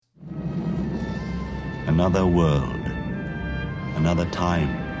Another world, another time,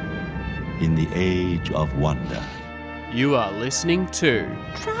 in the age of wonder. You are listening to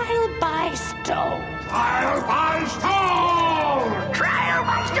Trial by Stone. Trial by Stone! Trial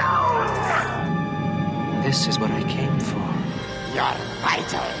by Stone! This is what I came for. Your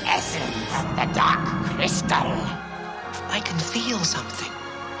vital essence, the Dark Crystal. I can feel something.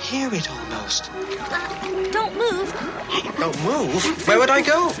 Hear it almost. Don't move. Don't move? Where would I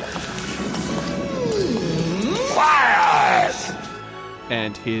go? Quiet!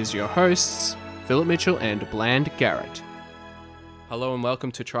 And here's your hosts, Philip Mitchell and Bland Garrett. Hello and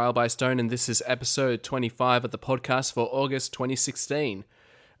welcome to Trial by Stone, and this is episode 25 of the podcast for August 2016.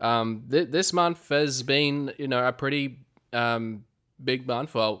 This month has been, a pretty big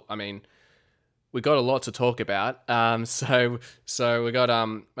month. Well, I mean, we got a lot to talk about. So we got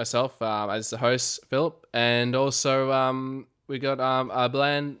myself as the host, Philip, and also we got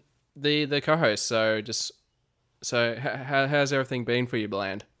Bland, the co-host. So how's everything been for you,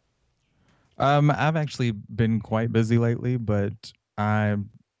 Bland? I've actually been quite busy lately, but I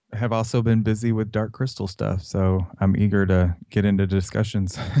have also been busy with Dark Crystal stuff, so I'm eager to get into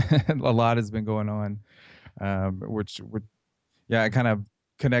discussions. A lot has been going on, which it kind of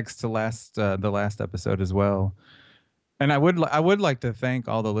connects to the last episode as well. And I would like to thank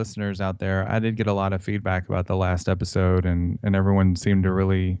all the listeners out there. I did get a lot of feedback about the last episode, and everyone seemed to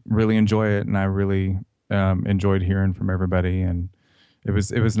really enjoy it, and I really enjoyed hearing from everybody, and it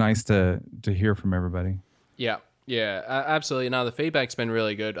was nice to hear from everybody. Yeah, absolutely. No, the feedback's been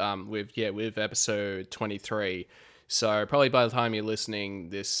really good. With episode 23. So probably by the time you're listening,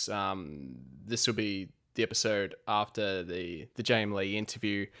 this will be the episode after the James Lee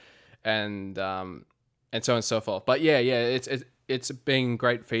interview, and so on and so forth. But it's been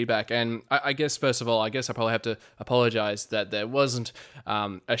great feedback, and I guess first of all, I probably have to apologize that there wasn't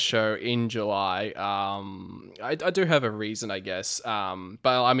a show in July. I do have a reason, I guess,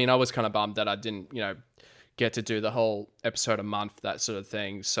 but I mean, I was kind of bummed that I didn't, get to do the whole episode a month, that sort of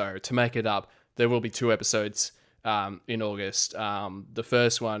thing. So to make it up, there will be 2 episodes in August. The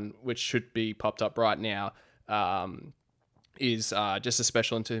first one, which should be popped up right now, is just a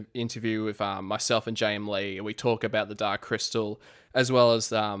special interview with myself and James Lee. We talk about the Dark Crystal, as well as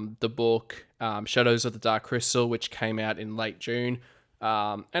the book Shadows of the Dark Crystal, which came out in late June,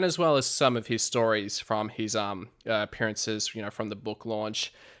 and as well as some of his stories from his appearances, from the book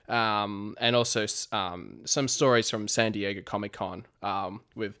launch, and also some stories from San Diego Comic-Con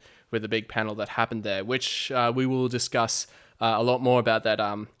with a big panel that happened there, which we will discuss a lot more about that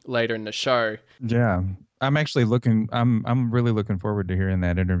later in the show. Yeah. I'm actually I'm really looking forward to hearing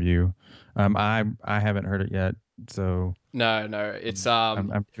that interview. I haven't heard it yet, so no, it's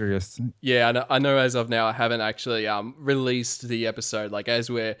I'm curious. Yeah, I know as of now I haven't actually released the episode, like as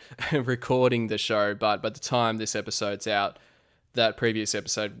we're recording the show, but by the time this episode's out, that previous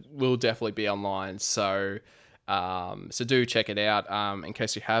episode will definitely be online. So do check it out in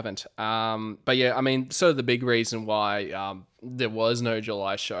case you haven't. But yeah, I mean, so the big reason why there was no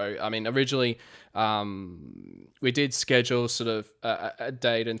July show, I mean, originally we did schedule sort of a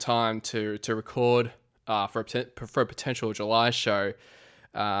date and time to record for a potential July show,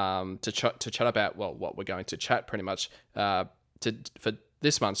 to chat about what we're going to chat pretty much for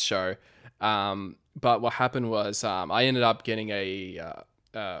this month's show. But what happened was I ended up getting a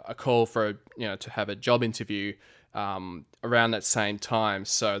call for to have a job interview around that same time,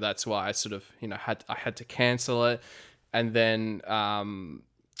 so that's why I sort of had to cancel it, and then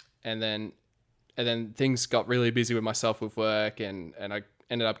things got really busy with myself with work, and I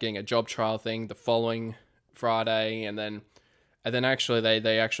ended up getting a job trial thing the following Friday, and then actually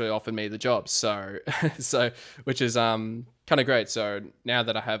they actually offered me the job, so which is kind of great. So now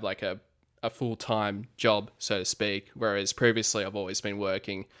that I have like a full-time job, so to speak, whereas previously I've always been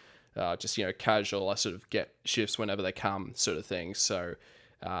working just casual. I sort of get shifts whenever they come, sort of thing. So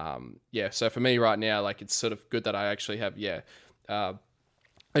so for me right now, like, it's sort of good that I actually have that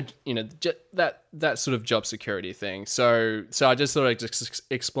sort of job security thing. So I just thought I'd just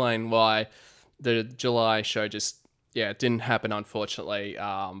explain why the July show just didn't happen, unfortunately.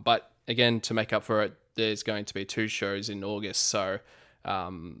 But again, to make up for it, there's going to be 2 shows in August. So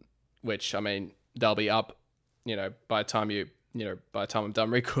which, I mean, they'll be up, by the time I'm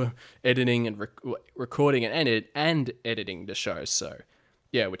done editing and recording and editing the show. So,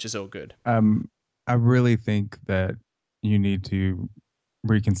 yeah, which is all good. I really think that you need to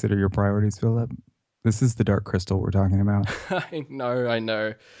reconsider your priorities, Philip. This is the Dark Crystal we're talking about. I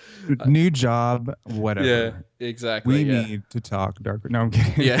know. New job, whatever. Yeah, exactly. We need to talk Dark. No, I'm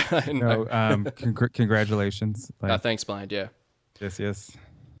kidding. Yeah, I know. No, congratulations. Thanks, Blind. Yeah. Yes.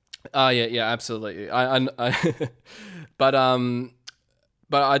 Yeah, absolutely. But I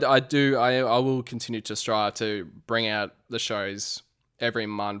will continue to strive to bring out the shows every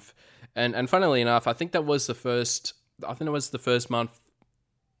month. And funnily enough, I think it was the first month,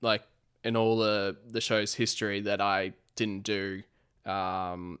 like, in all the show's history that I didn't do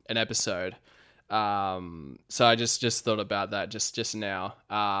an episode. So I just thought about that just now.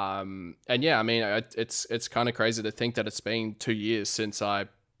 And yeah, I mean, it's kind of crazy to think that it's been 2 years since I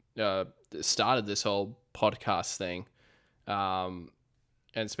started this whole podcast thing. And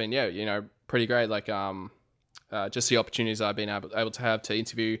it's been, yeah, you know, pretty great. Like, just the opportunities I've been able to have to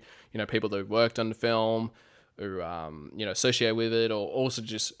interview, you know, people that have worked on the film, who you know, associated with it, or also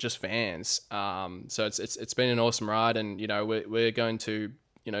just fans. So it's been an awesome ride, and you know, we're going to,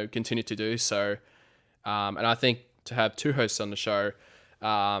 you know, continue to do so. And I think to have two hosts on the show,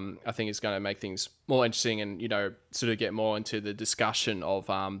 I think is going to make things more interesting, and you know, sort of get more into the discussion of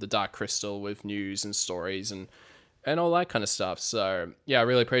the Dark Crystal with news and stories and all that kind of stuff. So yeah, I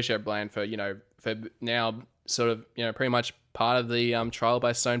really appreciate Blaine for, you know, for now sort of, you know, pretty much part of the Trial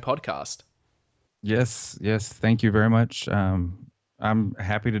by Stone podcast. Yes. Thank you very much. I'm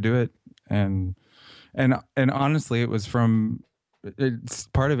happy to do it, and honestly, it's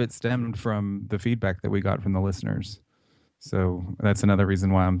part of it stemmed from the feedback that we got from the listeners. So that's another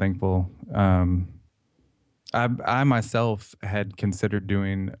reason why I'm thankful. I myself had considered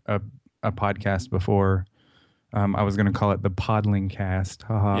doing a podcast before. I was going to call it the Podling Cast.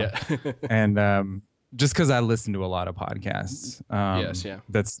 Haha. Yeah. And just because I listen to a lot of podcasts. Yes, yeah.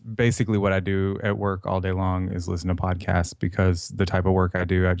 That's basically what I do at work all day long, is listen to podcasts, because the type of work I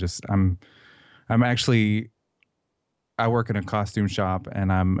do, I work in a costume shop, and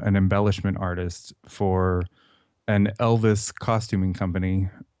I'm an embellishment artist for an Elvis costuming company.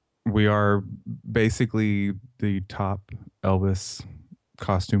 We are basically the top Elvis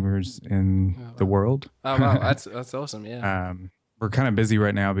costumers in the world. Oh wow, that's awesome. Yeah. We're kind of busy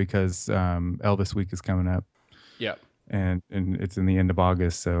right now because Elvis Week is coming up. Yeah. And it's in the end of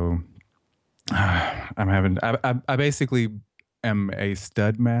August, so I basically am a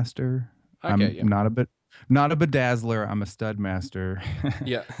stud master. Okay, I'm not a bedazzler. I'm a stud master.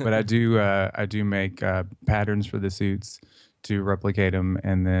 Yeah. But I do make patterns for the suits to replicate them,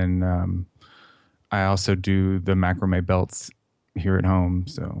 and then I also do the macrame belts here at home.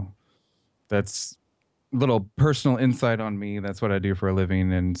 So that's a little personal insight on me. That's what I do for a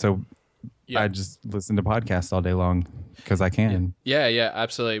living, and so I just listen to podcasts all day long because I can. Yeah,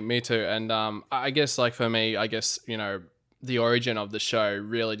 absolutely. Me too. And I guess, like, for me, I guess, you know, the origin of the show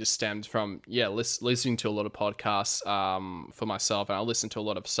really just stemmed from listening to a lot of podcasts for myself, and I listened to a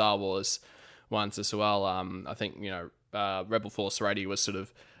lot of Star Wars ones as well. I think, you know, Rebel Force Radio was sort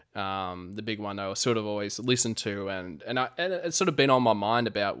of the big one I was sort of always listened to, and it's sort of been on my mind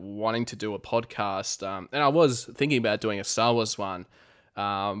about wanting to do a podcast, and I was thinking about doing a Star Wars one,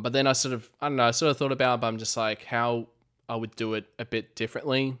 but then I sort of thought about it, but I'm just like, how I would do it a bit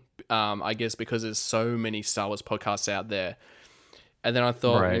differently, I guess because there's so many Star Wars podcasts out there. And then I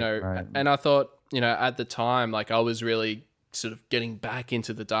thought, and I thought, you know, at the time, like, I was really sort of getting back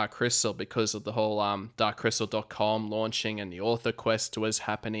into the Dark Crystal because of the whole darkcrystal.com launching, and the Author Quest was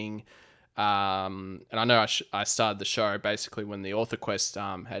happening. And I know I started the show basically when the Author Quest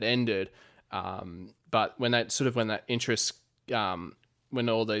had ended. But when that interest, when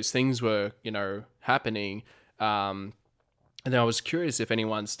all those things were, you know, happening, and then I was curious if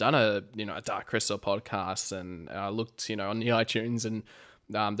anyone's done a Dark Crystal podcast, and I looked, you know, on the iTunes, and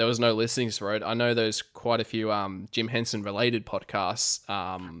there was no listings for it. I know there's quite a few Jim Henson related podcasts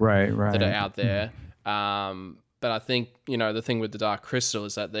right. that are out there. But I think, you know, the thing with the Dark Crystal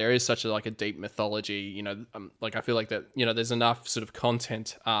is that there is such a deep mythology, you know, like, I feel like that, you know, there's enough sort of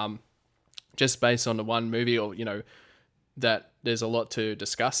content just based on the one movie, or, you know, that there's a lot to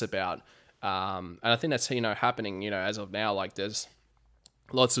discuss about. And I think that's, you know, happening, you know, as of now. Like, there's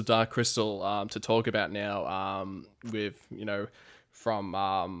lots of Dark Crystal to talk about now, with, you know,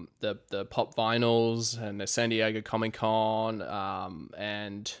 from the Pop Vinyls and the San Diego Comic Con,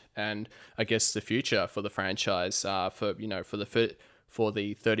 and I guess the future for the franchise, for the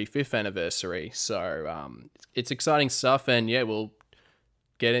 35th anniversary. So it's exciting stuff, and yeah, we'll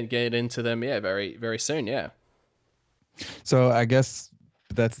get into them very, very soon. Yeah. So I guess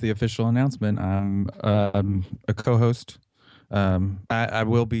that's the official announcement. I'm a co-host. I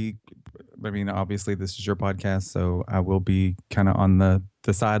will be. I mean, obviously, this is your podcast, so I will be kind of on the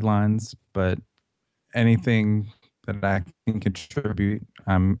sidelines. But anything that I can contribute,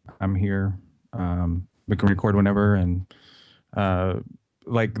 I'm here. We can record whenever, and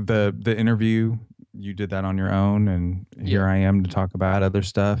like the interview you did that on your own, and here I am to talk about other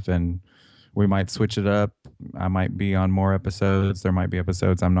stuff, and we might switch it up. I might be on more episodes. There might be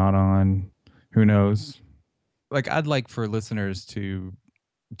episodes I'm not on. Who knows? Like, I'd like for listeners to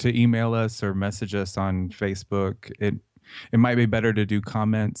email us or message us on Facebook. It might be better to do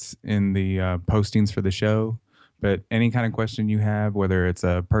comments in the postings for the show, but any kind of question you have, whether it's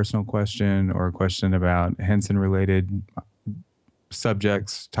a personal question or a question about Henson related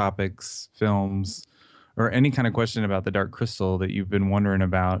subjects, topics, films, or any kind of question about the Dark Crystal that you've been wondering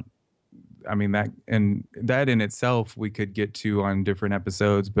about. I mean, that in itself we could get to on different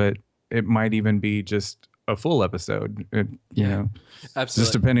episodes, but it might even be just a full episode, you know, absolutely,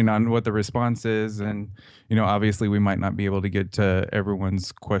 just depending on what the response is. And, you know, obviously we might not be able to get to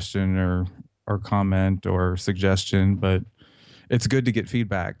everyone's question or comment or suggestion, but it's good to get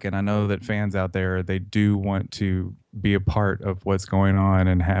feedback. And I know that fans out there, they do want to be a part of what's going on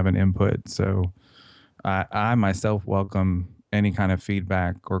and have an input. So I myself welcome any kind of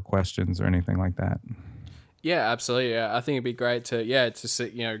feedback or questions or anything like that. Yeah, absolutely. Yeah, I think it'd be great to see,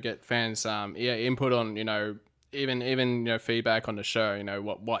 you know, get fans input on, you know, even you know, feedback on the show, you know,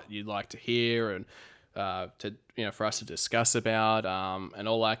 what you'd like to hear, and to, you know, for us to discuss about and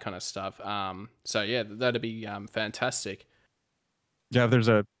all that kind of stuff. So yeah, that'd be fantastic. Yeah, if there's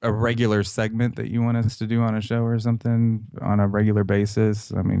a regular segment that you want us to do on a show or something on a regular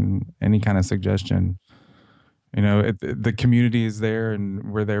basis, I mean, any kind of suggestion. You know, the community is there,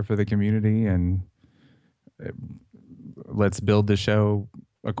 and we're there for the community, and let's build the show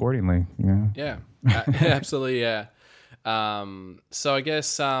accordingly. Yeah, absolutely. Yeah. So I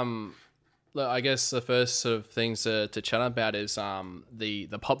guess the first sort of things to chat about is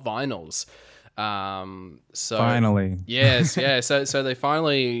the pop vinyls. So finally, yes, yeah. So they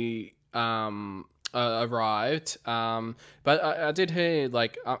finally arrived. But I did hear,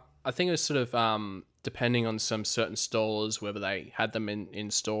 like, I think it was sort of depending on some certain stores whether they had them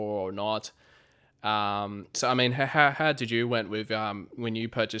in store or not. So I mean, how did you went with when you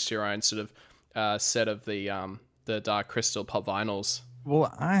purchased your own sort of set of the Dark Crystal pop vinyls?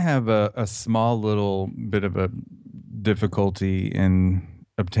 Well, I have a small little bit of a difficulty in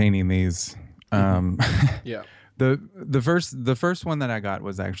obtaining these. Yeah. The first one that I got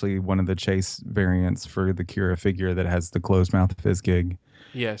was actually one of the Chase variants for the Kira figure that has the closed mouth fizz gig.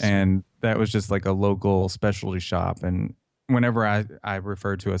 Yes. And that was just like a local specialty shop. And whenever I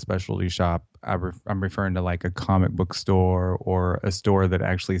refer to a specialty shop, I'm referring to like a comic book store or a store that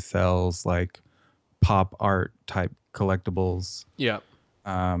actually sells like pop art type collectibles. Yeah.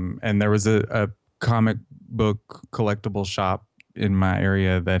 And there was a comic book collectible shop in my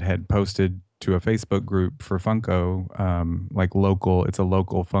area that had posted to a Facebook group for Funko, it's a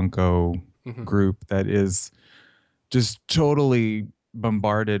local Funko group that is just totally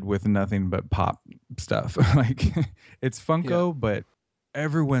bombarded with nothing but pop stuff. Like, it's Funko, but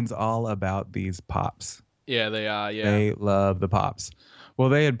everyone's all about these pops. Yeah, they are. Yeah, they love the pops. Well,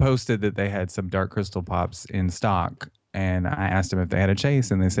 they had posted that they had some Dark Crystal pops in stock, and I asked them if they had a Chase,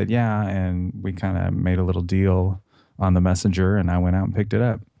 and they said yeah, and we kind of made a little deal on the messenger, and I went out and picked it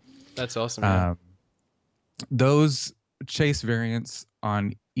up. That's awesome. Yeah. Those Chase variants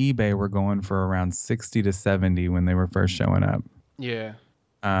on eBay were going for around 60 to 70 when they were first showing up. Yeah.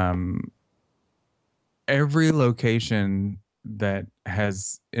 Every location that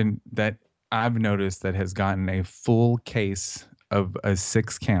I've noticed that has gotten a full case of a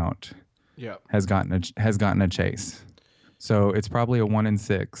 6 count has gotten a Chase. So it's probably a 1 in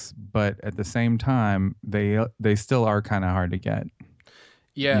 6, but at the same time they still are kind of hard to get.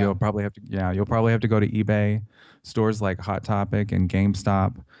 Yeah. You'll probably have to go to eBay. Stores like Hot Topic and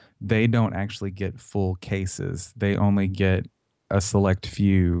GameStop, they don't actually get full cases. They only get a select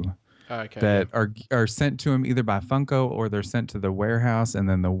few that are sent to them either by Funko or they're sent to the warehouse, and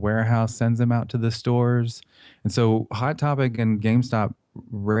then the warehouse sends them out to the stores. And so Hot Topic and GameStop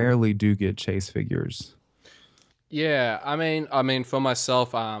rarely do get Chase figures. Yeah, I mean, for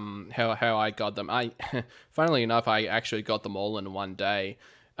myself, how I got them, funnily enough, I actually got them all in one day.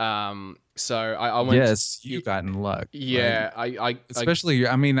 So I went. Yes, you got in luck. Yeah, right?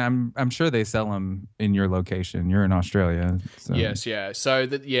 I'm sure they sell them in your location. You're in Australia. So. Yes, yeah. So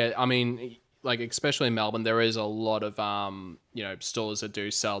I mean, like, especially in Melbourne, there is a lot of stores that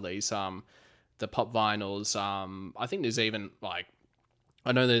do sell these the pop vinyls. I think there's even I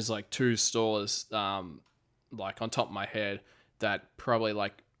know there's 2 stores on top of my head that probably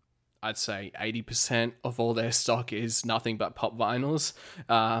I'd say 80% of all their stock is nothing but pop vinyls.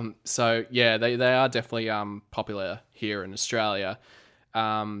 So yeah, they are definitely popular here in Australia.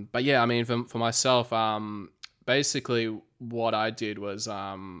 But yeah, I mean, for myself, basically what I did was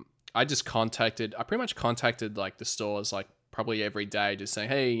I pretty much contacted like the stores like probably every day, just saying,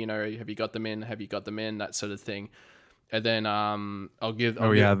 hey, you know, have you got them in? Have you got them in? That sort of thing. And then I'll give.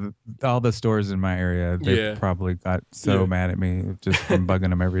 All the stores in my area, they probably got so mad at me just from bugging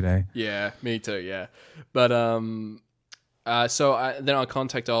them every day. Yeah, me too. Yeah, but then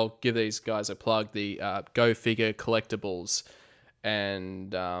I'll give these guys a plug. The Go Figure Collectibles,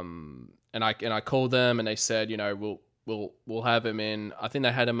 and I called them and they said, you know, we'll have them in. I think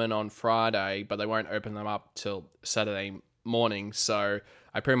they had them in on Friday, but they won't open them up till Saturday morning. So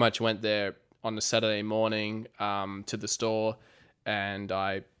I pretty much went there on the Saturday morning to the store, and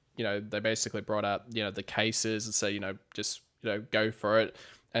they basically brought out, you know, the cases and say, you know, just, you know, go for it.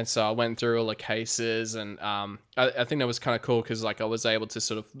 And so I went through all the cases, and I think that was kind of cool because like I was able to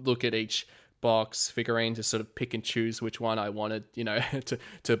sort of look at each box figurine to sort of pick and choose which one I wanted, you know,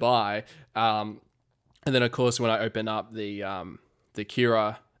 to buy. And then of course when I opened up the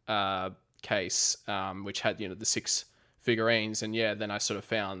Kira case, which had, you know, the 6 figurines, and then I sort of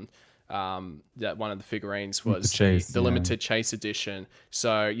found that one of the figurines was the limited chase edition.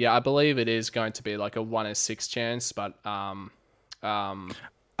 So yeah, I believe it is going to be like a 1 in 6 chance, but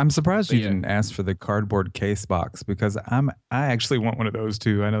I'm surprised you didn't ask for the cardboard case box, because I actually want one of those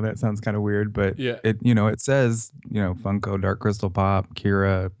too. I know that sounds kind of weird, but it says, you know, Funko Dark Crystal Pop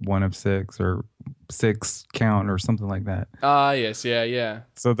Kira 1 of 6 or 6 count or something like that. Yes, yeah.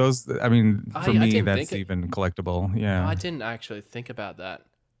 So those, I mean, for me, that's even collectible. Yeah, I didn't actually think about that.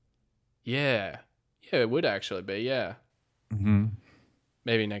 Yeah, it would actually be. Yeah,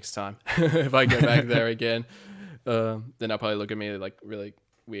 maybe next time if I go back there again, then they'll probably look at me like really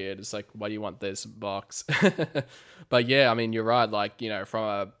weird. It's like, why do you want this box? But yeah, I mean, you're right. Like, you know,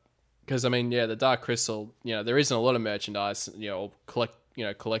 because I mean, the Dark Crystal, you know, there isn't a lot of merchandise, you know,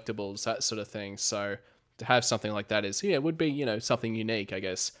 collectibles, that sort of thing. So to have something like that it would be, you know, something unique, I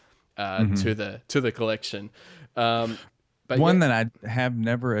guess, to the collection. But one that I have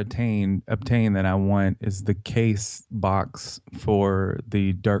never obtained that I want is the case box for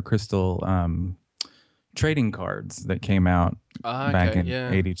the Dark Crystal trading cards that came out back in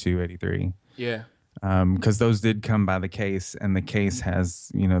 82, 83. Yeah. Because those did come by the case, and the case has,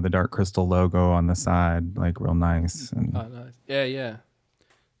 you know, the Dark Crystal logo on the side, like real nice. And nice. Yeah.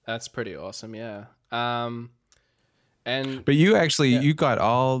 That's pretty awesome. Yeah. But you actually you got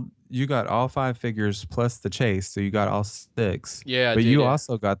all 5 figures plus the chase, so you got all 6. Yeah, but you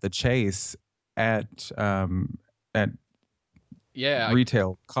also got the chase at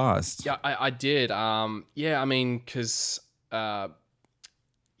retail cost. Yeah, I did. I mean, because I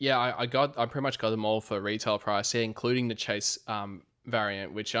pretty much got them all for retail price, including the chase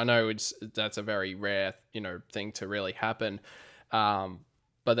variant, which I know that's a very rare, you know, thing to really happen.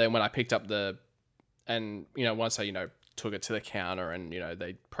 But then when I picked up once I, you know, took it to the counter and, you know,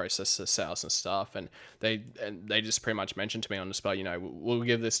 they processed the sales and stuff, and they just pretty much mentioned to me on the spot, you know, we'll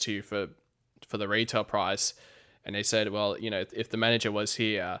give this to you for the retail price. And they said, well, you know, if the manager was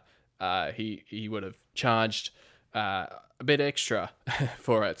here, he would have charged a bit extra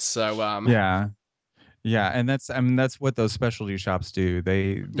for it. So yeah, and that's what those specialty shops do.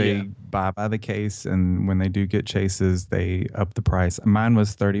 They buy by the case, and when they do get chases, they up the price. Mine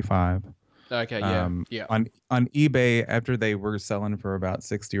was $35. Okay, yeah. On eBay, after they were selling for about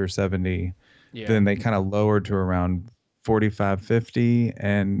 60 or 70, then they kind of lowered to around 45, 50,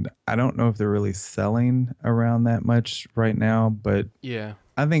 and I don't know if they're really selling around that much right now, but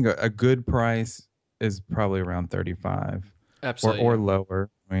I think a good price is probably around 35. Absolutely. Or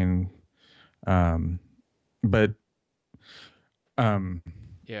lower. I mean, but I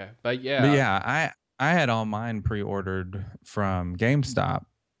had all mine pre-ordered from GameStop,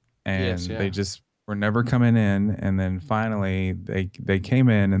 and they just were never coming in, and then finally they came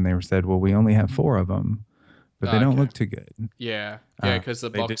in and they said, well, we only have 4 of them, but they don't look too good. Yeah, because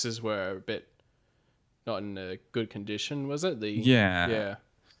the boxes were a bit not in a good condition, was it?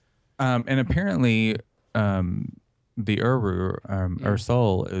 And apparently the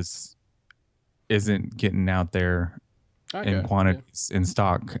Ursol isn't getting out there in quantities in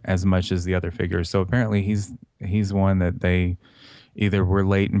stock as much as the other figures. So apparently he's one that they either were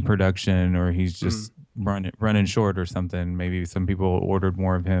late in production, or he's just running short or something. Maybe some people ordered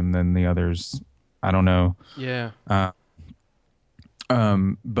more of him than the others. I don't know. Yeah.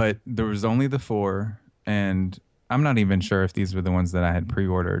 But there was only the 4, and I'm not even sure if these were the ones that I had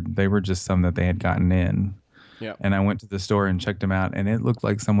pre-ordered. They were just some that they had gotten in. Yeah. And I went to the store and checked them out, and it looked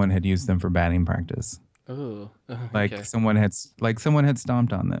like someone had used them for batting practice. Oh. Like someone had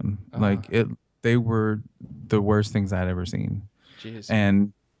stomped on them. They were the worst things I'd ever seen. Jeez.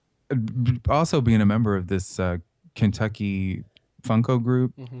 And also being a member of this Kentucky Funko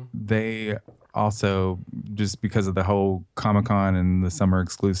Group, they also, just because of the whole Comic-Con and the summer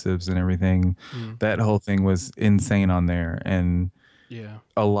exclusives and everything, that whole thing was insane on there. And Yeah.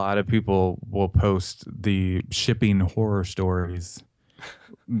 a lot of people will post the shipping horror stories.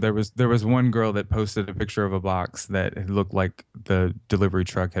 There was one girl that posted a picture of a box that it looked like the delivery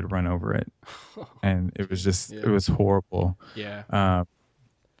truck had run over it, and it was just it was horrible. Yeah.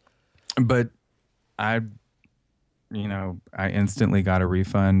 But I instantly got a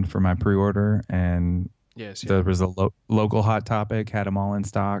refund for my pre-order, and Yes. there was a local Hot Topic had them all in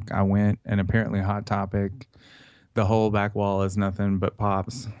stock. I went, and apparently Hot Topic, the whole back wall is nothing but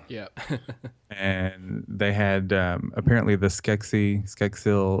pops. Yeah. And they had apparently the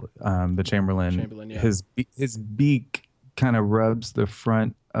Skeksil, the Chamberlain, yeah. his beak kind of rubs the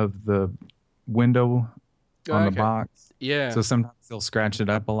front of the window on the box. Yeah. So sometimes they'll scratch it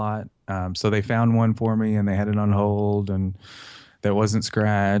up a lot. So they found one for me, and they had it on hold, and that wasn't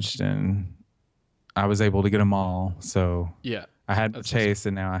scratched, and I was able to get them all. So Yeah. I had the Chase,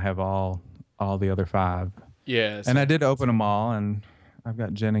 and now I have all the other 5. Yeah. And I did open them all, and I've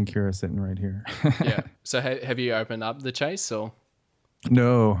got Jen and Kira sitting right here. Yeah. So have you opened up the Chase or?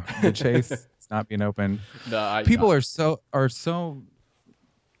 No, the Chase is not being opened. No, People are so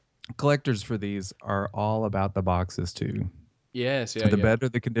collectors for these are all about the boxes too. Yes, yeah. The better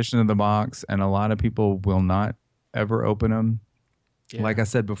the condition of the box, and a lot of people will not ever open them. Yeah. Like I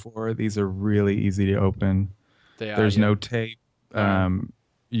said before, these are really easy to open. There's no tape.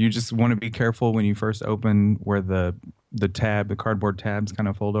 You just want to be careful when you first open where the cardboard tabs kind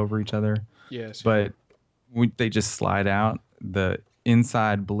of fold over each other. Yes. But they just slide out. The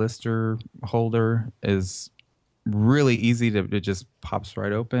inside blister holder is really easy to, it just pops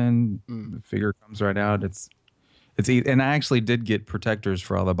right open. The figure comes right out. It's easy. And I actually did get protectors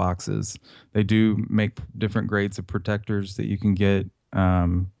for all the boxes. They do make different grades of protectors that you can get.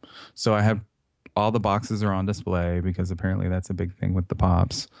 So I have all the boxes are on display because apparently that's a big thing with the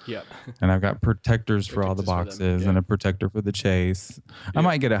pops. Yep. And I've got protectors for all the boxes and a protector for the Chase. I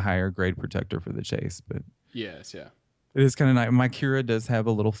might get a higher grade protector for the Chase, but yes, yeah. it is kind of nice. My Kira does have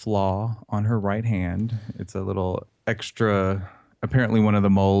a little flaw on her right hand. It's a little extra. Apparently, one of the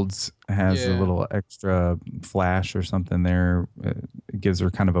molds has a little extra flash or something there. It gives her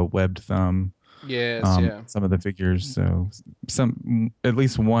kind of a webbed thumb. Yes, Some of the figures, so at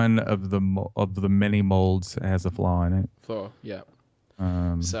least one of the many molds has a flaw in it. Yeah.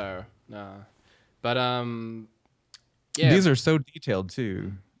 But yeah. These are so detailed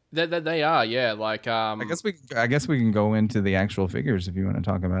too. They are, yeah. Like I guess we can go into the actual figures if you want to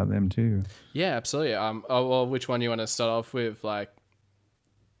talk about them too. Yeah, absolutely. Well, which one do you want to start off with? Like,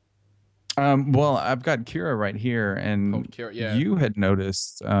 well, I've got Kira right here, and Kira, yeah. You had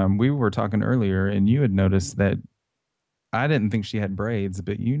noticed. We were talking earlier, and you had noticed that I didn't think she had braids,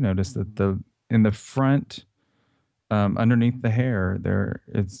 but you noticed that in the front, underneath the hair,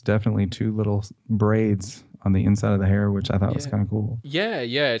 it's definitely 2 little braids on the inside of the hair, which I thought was kind of cool. Yeah.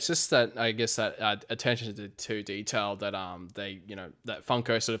 It's just that I guess that attention to detail that that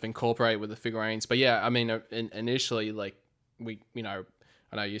Funko sort of incorporate with the figurines. But yeah, I mean, initially, like we,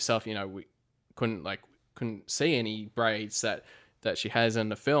 I know yourself, we couldn't see any braids that she has in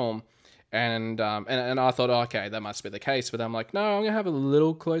the film, and I thought, okay, that must be the case. But I'm like, no, I'm gonna have a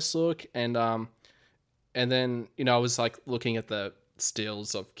little close look, and then I was like looking at the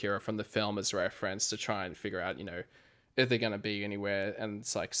stills of Kira from the film as reference to try and figure out, if they're gonna be anywhere, and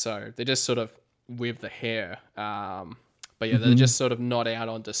it's like, so they're just sort of with the hair, but yeah, they're just sort of not out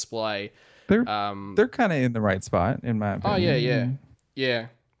on display. They're kind of in the right spot, in my opinion. Yeah,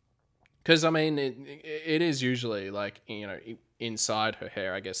 because I mean, it is usually like inside her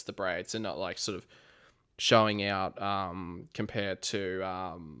hair, I guess the braids are not like sort of showing out compared to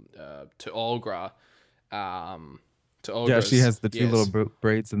Olga. Yeah, she has the 2 little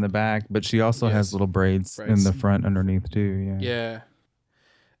braids in the back, but she also has little braids in the front underneath too. Yeah.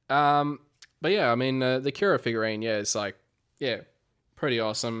 But yeah, I mean the Kira figurine, it's like pretty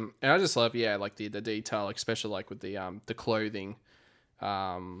awesome, and I just love like the detail, especially like with the clothing.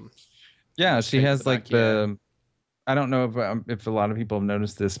 She has like the. I don't know if a lot of people have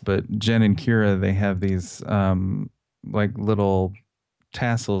noticed this, but Jen and Kira, they have these like little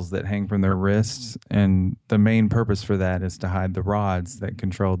tassels that hang from their wrists, and the main purpose for that is to hide the rods that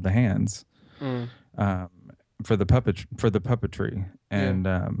controlled the hands for the puppetry,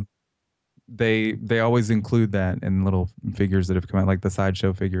 and they always include that in little figures that have come out, like the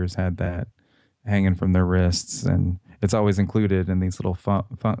Sideshow figures had that hanging from their wrists, and it's always included in these little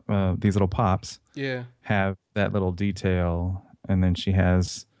these little pops. Yeah, have that little detail, and then she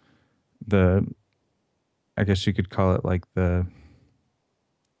has I guess you could call it like the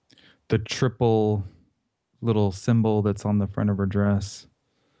the triple little symbol that's on the front of her dress.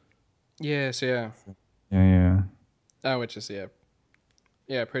 Yes, yeah. Yeah. Oh, which is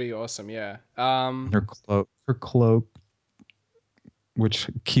pretty awesome. Yeah. Her cloak, which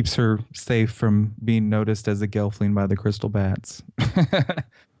keeps her safe from being noticed as a Gelfling by the crystal bats.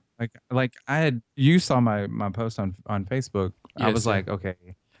 You saw my post on Facebook. I Yes, was yeah. like, okay,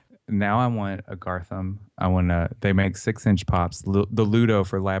 now I want a Gartham. they make 6-inch pops. The Ludo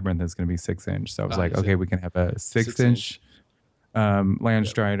for Labyrinth is going to be 6-inch. So I was like, okay, we can have a 6-inch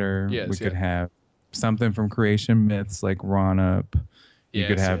Landstrider. Yes, we could have something from Creation Myths like Ronup. You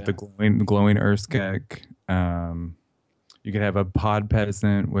could have the glowing Urskek. You could have a Pod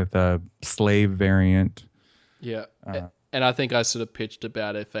Peasant with a slave variant. Yeah. And I think I sort of pitched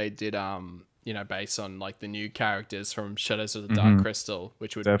about if they did, based on like the new characters from Shadows of the Dark Crystal,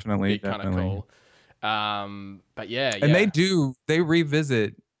 which would Definitely, be kind of cool. But yeah. And they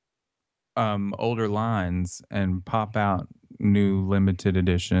revisit older lines and pop out new limited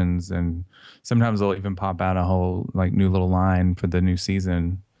editions, and sometimes they'll even pop out a whole like new little line for the new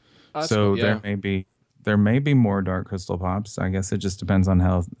season. So cool, there may be more Dark Crystal pops. I guess it just depends on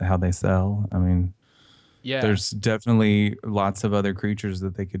how they sell. I mean, there's definitely lots of other creatures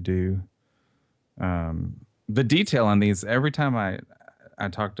that they could do. The detail on these, every time I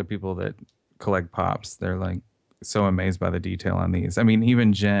talk to people that collect pops, they're like so amazed by the detail on these. I mean,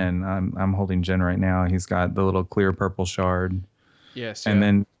 even Jen, I'm holding Jen right now. He's got the little clear purple shard. Yes. And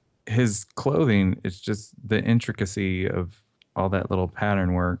then his clothing, it's just the intricacy of all that little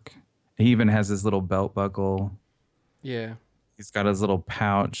pattern work. He even has his little belt buckle. Yeah. He's got his little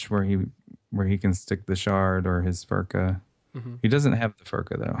pouch where he can stick the shard or his furka. Mm-hmm. He doesn't have the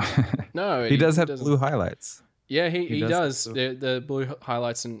furka though. No, he does have blue highlights. Yeah, he does. The blue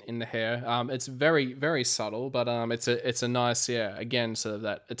highlights in the hair. It's very, very subtle, but it's a nice, again, sort of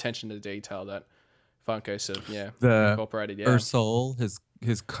that attention to detail that Funko sort of incorporated. Yeah. Ursol, his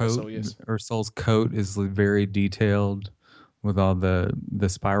coat, Ursol, yes. Ursol's coat is very detailed with all the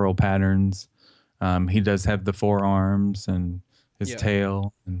spiral patterns. He does have the forearms and his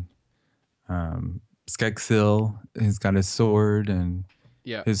tail, and Skeksil, he's got his sword and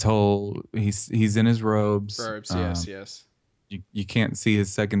his whole he's in his robes. Yes. You can't see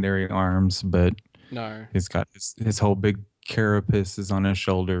his secondary arms, but no, he's got his whole big carapace is on his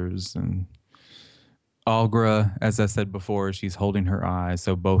shoulders. And Algra, as I said before, she's holding her eyes,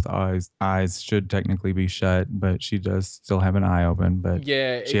 so both eyes should technically be shut, but she does still have an eye open. But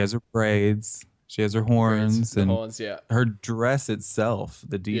she has her braids, she has her horns, and her dress itself,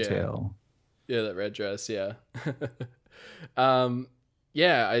 the detail. Yeah, that red dress. Yeah.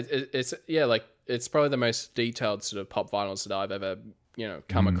 It's probably the most detailed sort of pop vinyls that I've ever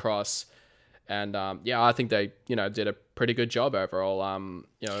come across, and I think they did a pretty good job overall.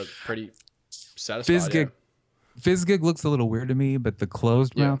 Pretty satisfied. Fizgig looks a little weird to me, but the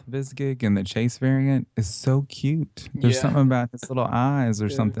closed mouth Fizgig and the Chase variant is so cute. There's something about his little eyes or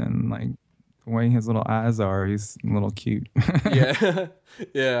something, like the way his little eyes are. He's a little cute. I'm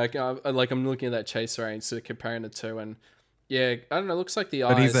looking at that Chase variant, sort of comparing the two, and I don't know. It looks like the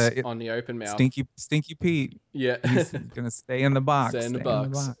eyes on the open mouth. Stinky Pete. Yeah, he's gonna stay in the box. Stay in the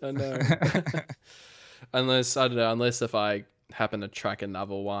box. I know. Unless if I happen to track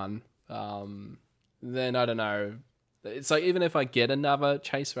another one, then I don't know. It's like even if I get another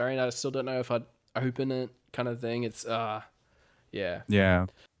Chase variant, I still don't know if I'd open it, kind of thing. It's Yeah.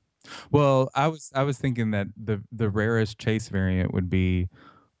 Well, I was thinking that the rarest Chase variant would be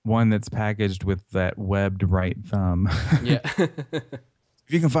one that's packaged with that webbed right thumb. Yeah. If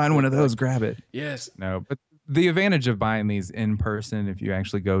you can find one of those, grab it. Yes. No, but the advantage of buying these in person, if you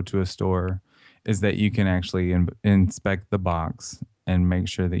actually go to a store, is that you can actually inspect the box and make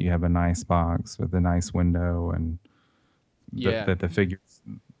sure that you have a nice box with a nice window, and that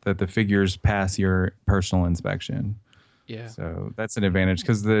the figures pass your personal inspection. Yeah. So that's an advantage,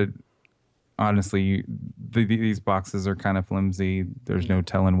 because honestly, these boxes are kind of flimsy. There's no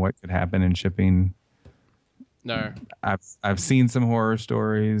telling what could happen in shipping. No. I've seen some horror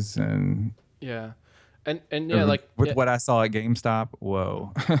stories, and what I saw at GameStop.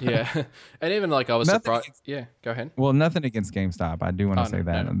 Whoa. Yeah. And even like I was surprised. Yeah, go ahead. Well, nothing against GameStop. I do want to say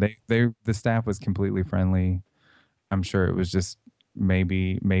that. No. The staff was completely friendly. I'm sure it was just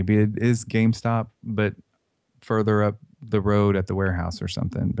maybe it is GameStop, but further up the road at the warehouse or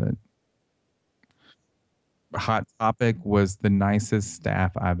something. But Hot Topic was the nicest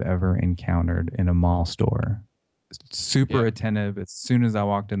staff I've ever encountered in a mall store. Super attentive. As soon as I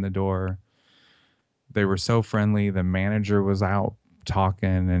walked in the door, they were so friendly. The manager was out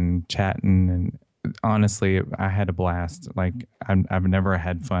talking and chatting, and honestly, I had a blast. Like I've never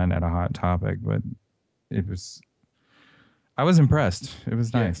had fun at a Hot Topic, but it was. I was impressed. It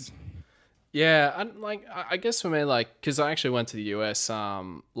was nice. Yeah, and like I guess for me, like, because I actually went to the US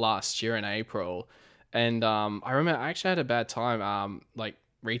last year in April, and I remember I actually had a bad time like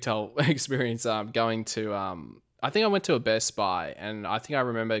retail experience going to I think I went to a Best Buy, and I think I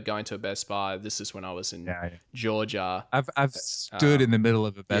remember going to a Best Buy. This is when I was in Georgia. I've stood in the middle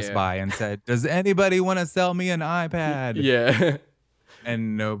of a Best Buy and said, "Does anybody want to sell me an iPad?" Yeah,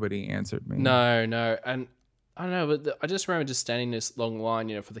 and nobody answered me. No, and I don't know, but I just remember just standing in this long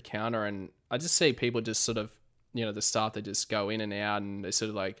line, for the counter, and I just see people just sort of, the staff, they just go in and out, and they sort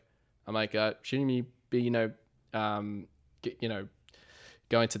of like, I'm like, shouldn't you be, going to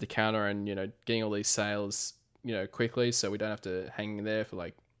the counter and, getting all these sales, quickly, so we don't have to hang there for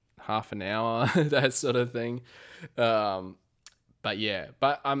like half an hour, that sort of thing. But yeah,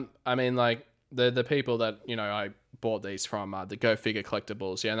 I mean, like the people that, I bought these from, the Go Figure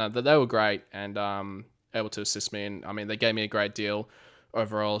Collectibles, no, they were great, and able to assist me, and I mean, they gave me a great deal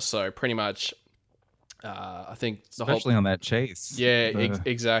overall. So pretty much, I think especially on that chase. Yeah,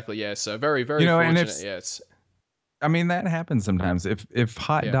 exactly. Yeah, so very, very fortunate. Yes. I mean, that happens sometimes. If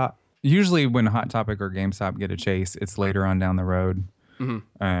usually when Hot Topic or GameStop get a chase, it's later on down the road,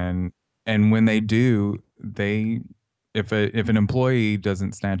 and when they do, if an employee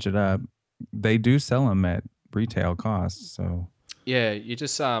doesn't snatch it up, they do sell them at retail cost. So. Yeah, you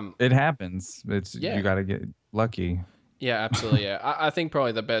just it happens. You got to get lucky. Yeah, absolutely. Yeah, I think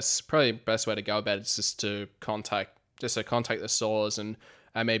probably the best way to go about it is just to contact the stores and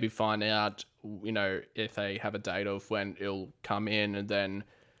maybe find out, if they have a date of when it'll come in, and then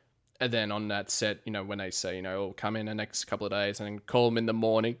on that set, when they say, it'll come in the next couple of days, and then call them in the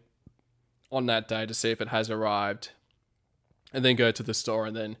morning on that day to see if it has arrived, and then go to the store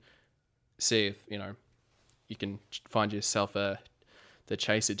and then see if you can find yourself the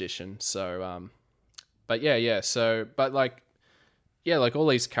Chase edition. So, but like all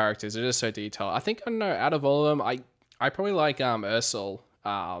these characters are just so detailed. I think, I don't know, out of all of them, I probably like Ursul,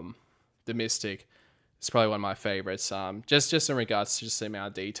 the Mystic. It's probably one of my favorites. Just in regards to just the amount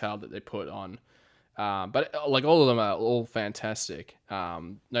of detail that they put on. But like all of them are all fantastic.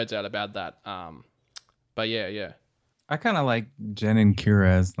 No doubt about that. But yeah. I kind of like Jen and Kira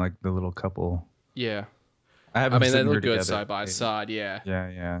as like the little couple. Yeah. I mean, they look good side by side. Yeah.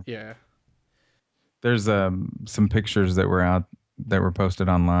 Yeah. There's some pictures that were posted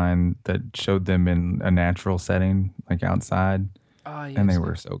online that showed them in a natural setting, like outside. Yes, and they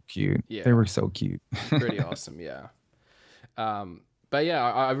were so cute. Yeah. They were so cute. Pretty awesome, yeah. But yeah,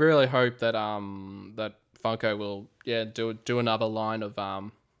 I really hope that that Funko will do another line of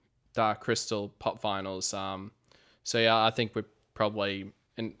Dark Crystal pop vinyls. So yeah, I think we probably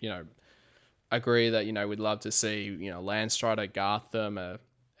agree that we'd love to see Landstrider, Gartham, an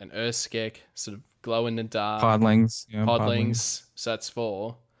Urskek, sort of glow in the dark. Podlings. So that's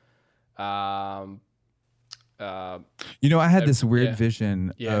 4. I had this weird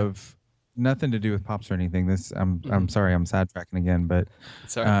vision of nothing to do with pops or anything. I'm sorry, I'm sidetracking again, but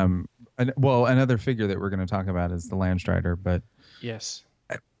another figure that we're going to talk about is the Landstrider. But yes,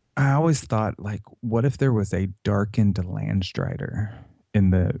 I always thought, like, what if there was a darkened Landstrider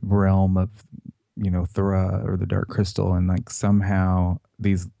in the realm of Thra or the Dark Crystal, and like somehow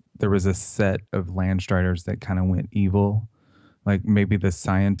there was a set of Landstriders that kind of went evil, like maybe the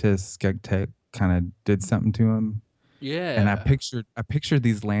scientist Skektek kind of did something to him. Yeah. And I pictured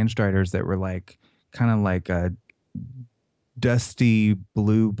these Landstriders that were like kind of like a dusty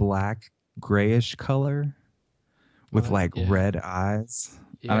blue, black, grayish color with red eyes.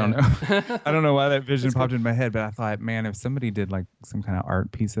 Yeah. I don't know. I don't know why that vision popped in my head, but I thought, man, if somebody did like some kind of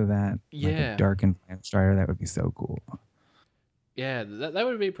art piece of that, like a darkened Landstrider, that would be so cool. Yeah, that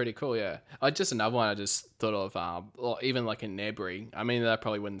would be pretty cool. Yeah, just another one I just thought of, or even like a Nebri. I mean, that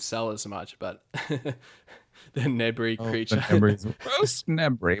probably wouldn't sell as much, but the Nebri creature. The Nebri's roast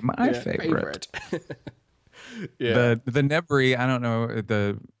Nebri, my favorite. Yeah, the Nebri. I don't know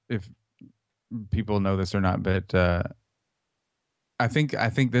if people know this or not, but I think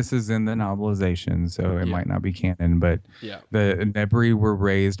this is in the novelization, so it might not be canon. But the Nebri were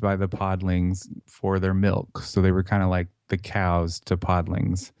raised by the Podlings for their milk, so they were kind of like the cows to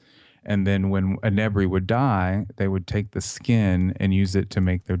Podlings. And then when a Nebri would die, they would take the skin and use it to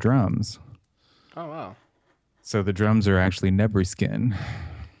make their drums. Oh wow! So the drums are actually Nebri skin.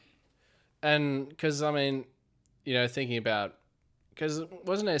 And because I mean, thinking about, because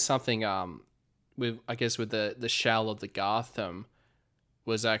wasn't there something with the shell of the Gartham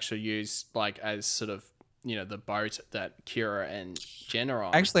was actually used like as sort of the boat that Kira and Jen are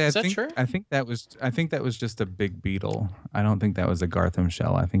on. Actually, Is that true? I think that was just a big beetle. I don't think that was a Gartham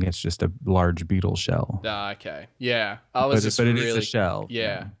shell. I think it's just a large beetle shell. Okay. Yeah. I was But it really, is a shell.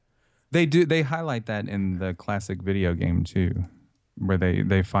 Yeah. They highlight that in the classic video game too, where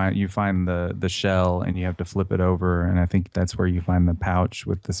you find the shell and you have to flip it over, and I think that's where you find the pouch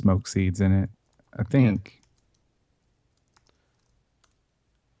with the smoke seeds in it. I think.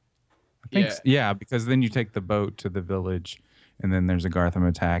 Yeah, because then you take the boat to the village, and then there's a Gartham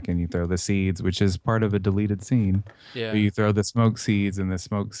attack, and you throw the seeds, which is part of a deleted scene. Yeah. But you throw the smoke seeds, and the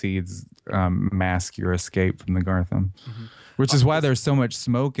smoke seeds mask your escape from the Gartham, which is why there's so much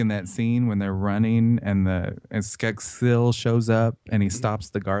smoke in that scene when they're running, and Skeksil shows up, and he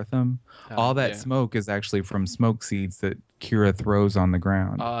stops the Gartham. All that smoke is actually from smoke seeds that Kira throws on the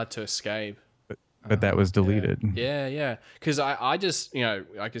ground. To escape. But that was deleted. Yeah. Because I just,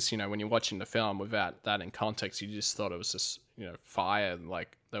 I guess, when you're watching the film without that in context, you just thought it was just, fire.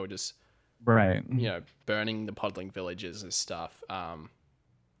 Like they were just, right. Burning the Podling villages and stuff.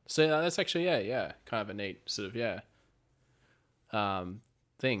 So that's actually, kind of a neat sort of,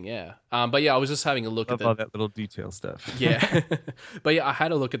 thing. Yeah. But yeah, I was just having a look at all that little detail stuff. Yeah. But yeah, I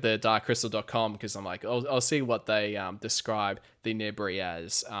had a look at the darkcrystal.com because I'm like, I'll see what they describe the Nebri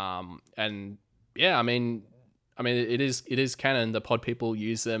as. And yeah, I mean, it is canon. The pod people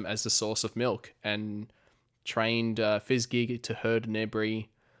use them as the source of milk and trained Fizzgig to herd Nebri.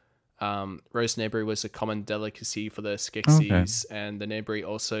 Roast Nebri was a common delicacy for the Skeksis, and the Nebri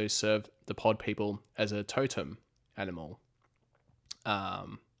also served the pod people as a totem animal.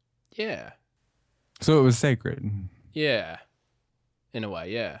 Yeah. So it was sacred. Yeah. In a way,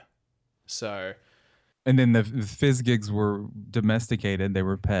 yeah. So. And then the Fizzgigs were domesticated. They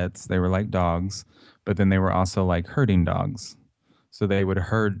were pets. They were like dogs, but then they were also like herding dogs. So they would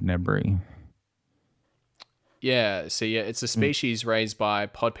herd Nebri. Yeah. So yeah, it's a species raised by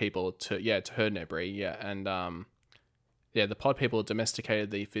pod people to herd Nebri. Yeah, and the pod people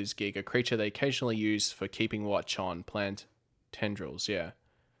domesticated the Fizzgig, a creature they occasionally use for keeping watch on plant tendrils. Yeah.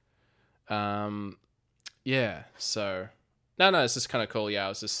 Yeah. So no, it's just kind of cool. Yeah, I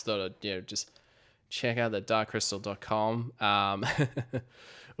was just thought of just check out the darkcrystal.com,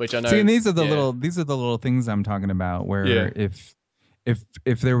 which I know. See, and these are the little things I'm talking about. Where if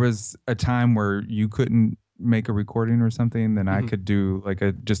there was a time where you couldn't make a recording or something, then I could do like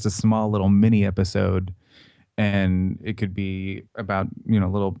just a small little mini episode, and it could be about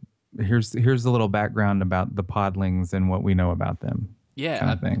little. Here's a little background about the Podlings and what we know about them. Yeah,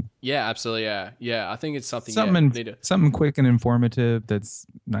 kind of thing. Yeah, absolutely. Yeah. I think it's something something quick and informative that's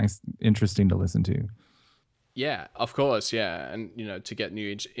nice, interesting to listen to. Yeah, of course. Yeah, and to get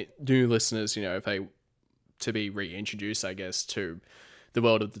new listeners, if they to be reintroduced, I guess, to the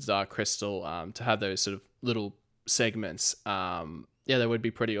world of the Dark Crystal, to have those sort of little segments, that would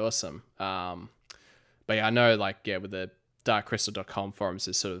be pretty awesome. But yeah, I know, with the darkcrystal.com forums,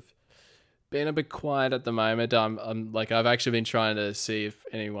 is sort of been a bit quiet at the moment. I've actually been trying to see if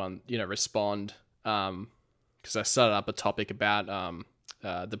anyone, respond. Because I started up a topic about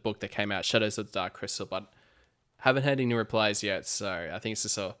the book that came out, Shadows of the Dark Crystal, but haven't had any replies yet. So I think it's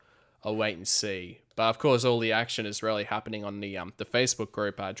just a wait and see. But of course, all the action is really happening on the Facebook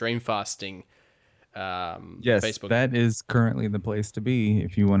group, Dream Fasting. Yes, Facebook. That is currently the place to be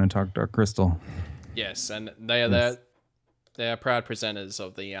if you want to talk Dark Crystal. Yes, and they are proud presenters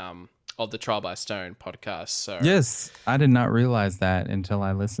of the Trial by Stone podcast. So yes, I did not realize that until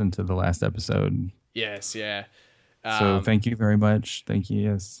I listened to the last episode. Yes, yeah. So thank you very much. Thank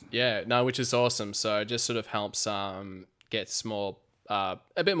you. Yes. Yeah, no, which is awesome. So it just sort of helps get a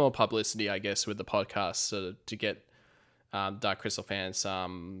bit more publicity, I guess, with the podcast, so to get Dark Crystal fans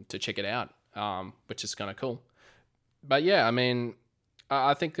to check it out, which is kind of cool. But yeah, I mean,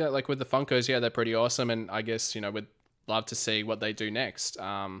 I think that with the Funkos, they're pretty awesome, and I guess we'd love to see what they do next.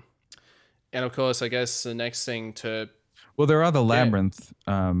 And of course, I guess the next thing well, there are the Labyrinth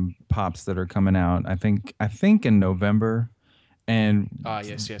pops that are coming out. I think in November, and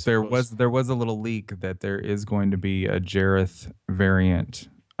yes. There was a little leak that there is going to be a Jareth variant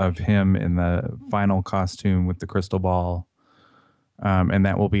of him in the final costume with the crystal ball, and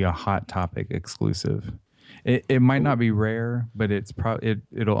that will be a Hot Topic exclusive. It might not be rare, but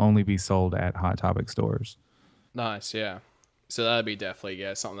it'll only be sold at Hot Topic stores. Nice, yeah. So that'd be definitely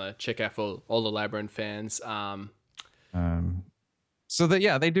something to check out for all the Labyrinth fans. So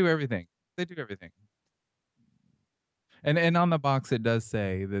that they do everything. They do everything. And on the box it does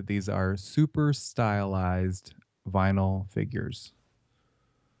say that these are super stylized vinyl figures.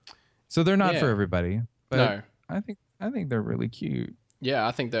 So they're not for everybody. But no. I think they're really cute. Yeah,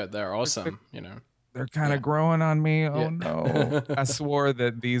 I think that they're awesome. they're kind of Yeah. growing on me. Oh Yeah. no. I swore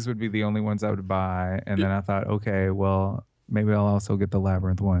that these would be the only ones I would buy. And then I thought, okay, well, maybe I'll also get the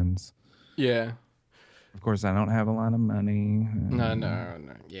Labyrinth ones. Yeah. Of course, I don't have a lot of money. No.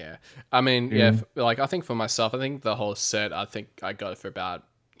 Yeah. I mean, yeah. Like, I think for myself, I think the whole set, I think I got it for about,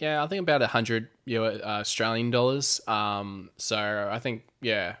 I think about 100 Australian dollars. So I think,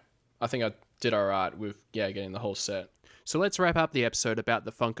 I think I did all right with, getting the whole set. So let's wrap up the episode about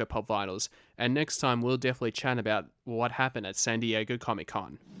the Funko Pop vinyls. And next time, we'll definitely chat about what happened at San Diego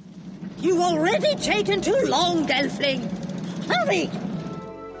Comic-Con. You've already taken too long, Gelfling. Hurry!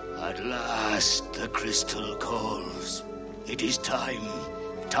 At last the crystal calls. It is time.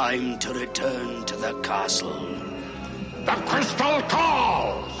 Time to return to the castle. The crystal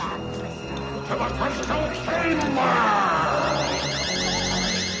calls! To the crystal chamber!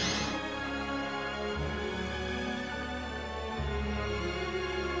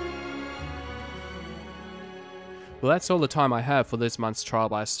 Well, that's all the time I have for this month's Trial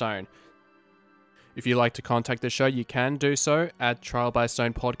by Stone. If you'd like to contact the show, you can do so at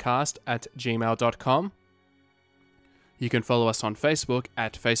trialbystonepodcast@gmail.com. You can follow us on Facebook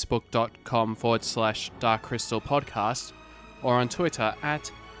at facebook.com/Dark Crystal Podcast or on Twitter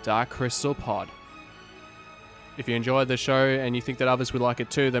at Dark Crystal Pod. If you enjoyed the show and you think that others would like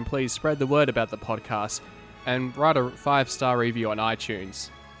it too, then please spread the word about the podcast and write a 5-star review on iTunes.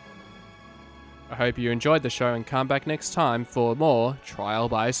 I hope you enjoyed the show and come back next time for more Trial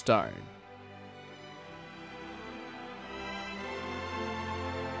by Stone.